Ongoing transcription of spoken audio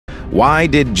Why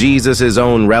did Jesus'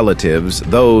 own relatives,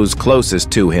 those closest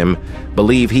to him,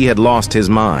 believe he had lost his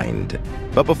mind?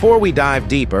 But before we dive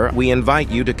deeper, we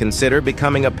invite you to consider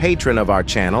becoming a patron of our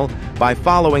channel by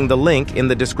following the link in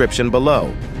the description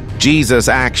below. Jesus'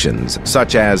 actions,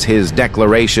 such as his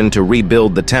declaration to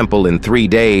rebuild the temple in 3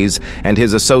 days and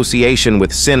his association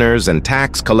with sinners and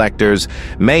tax collectors,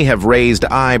 may have raised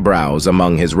eyebrows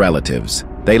among his relatives.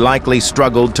 They likely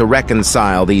struggled to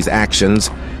reconcile these actions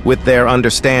with their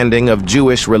understanding of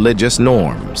Jewish religious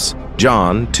norms.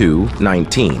 John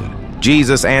 2:19.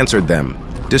 Jesus answered them,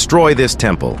 "Destroy this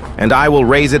temple, and I will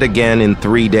raise it again in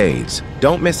 3 days."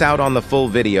 Don't miss out on the full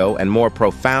video and more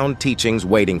profound teachings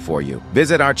waiting for you.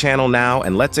 Visit our channel now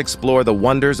and let's explore the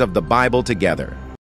wonders of the Bible together.